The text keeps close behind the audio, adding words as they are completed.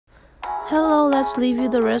Hello, let's review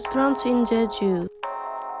the restaurants in Jeju.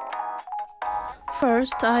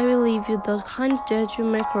 First, I will review the kind Jeju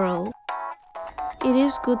mackerel. It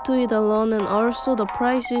is good to eat alone and also the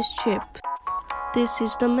price is cheap. This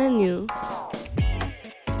is the menu.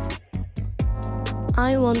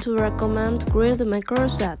 I want to recommend grilled mackerel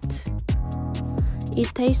set. It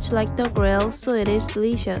tastes like the grill, so it is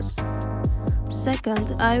delicious.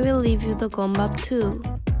 Second, I will review the gombap too.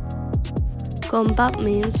 Gombap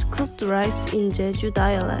means cooked rice in Jeju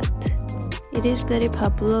dialect. It is very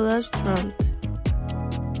popular restaurant.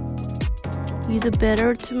 You'd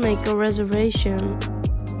better to make a reservation.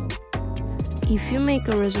 If you make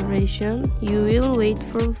a reservation, you will wait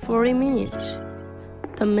for 40 minutes.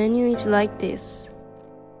 The menu is like this.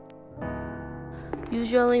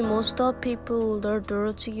 Usually most of people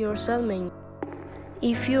order the your set menu.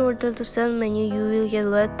 If you order the set menu, you will get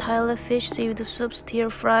red tiled fish, seaweed soup,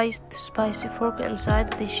 stir-fried, spicy pork, and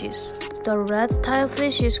side dishes. The red tiled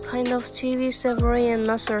fish is kind of chewy, savory, and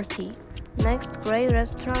not salty. Next great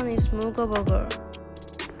restaurant is Mugo Burger.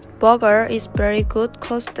 Burger is very good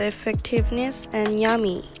cost effectiveness and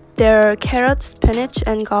yummy. There are carrot, spinach,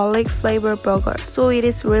 and garlic flavored burger, so it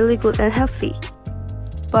is really good and healthy.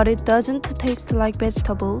 But it doesn't taste like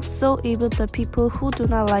vegetables, so even the people who do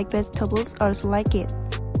not like vegetables also like it.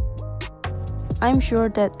 I'm sure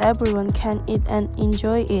that everyone can eat and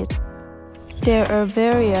enjoy it. There are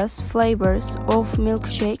various flavors of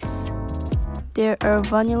milkshakes. There are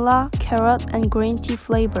vanilla, carrot, and green tea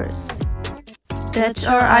flavors. That's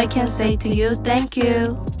all I can say to you. Thank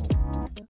you.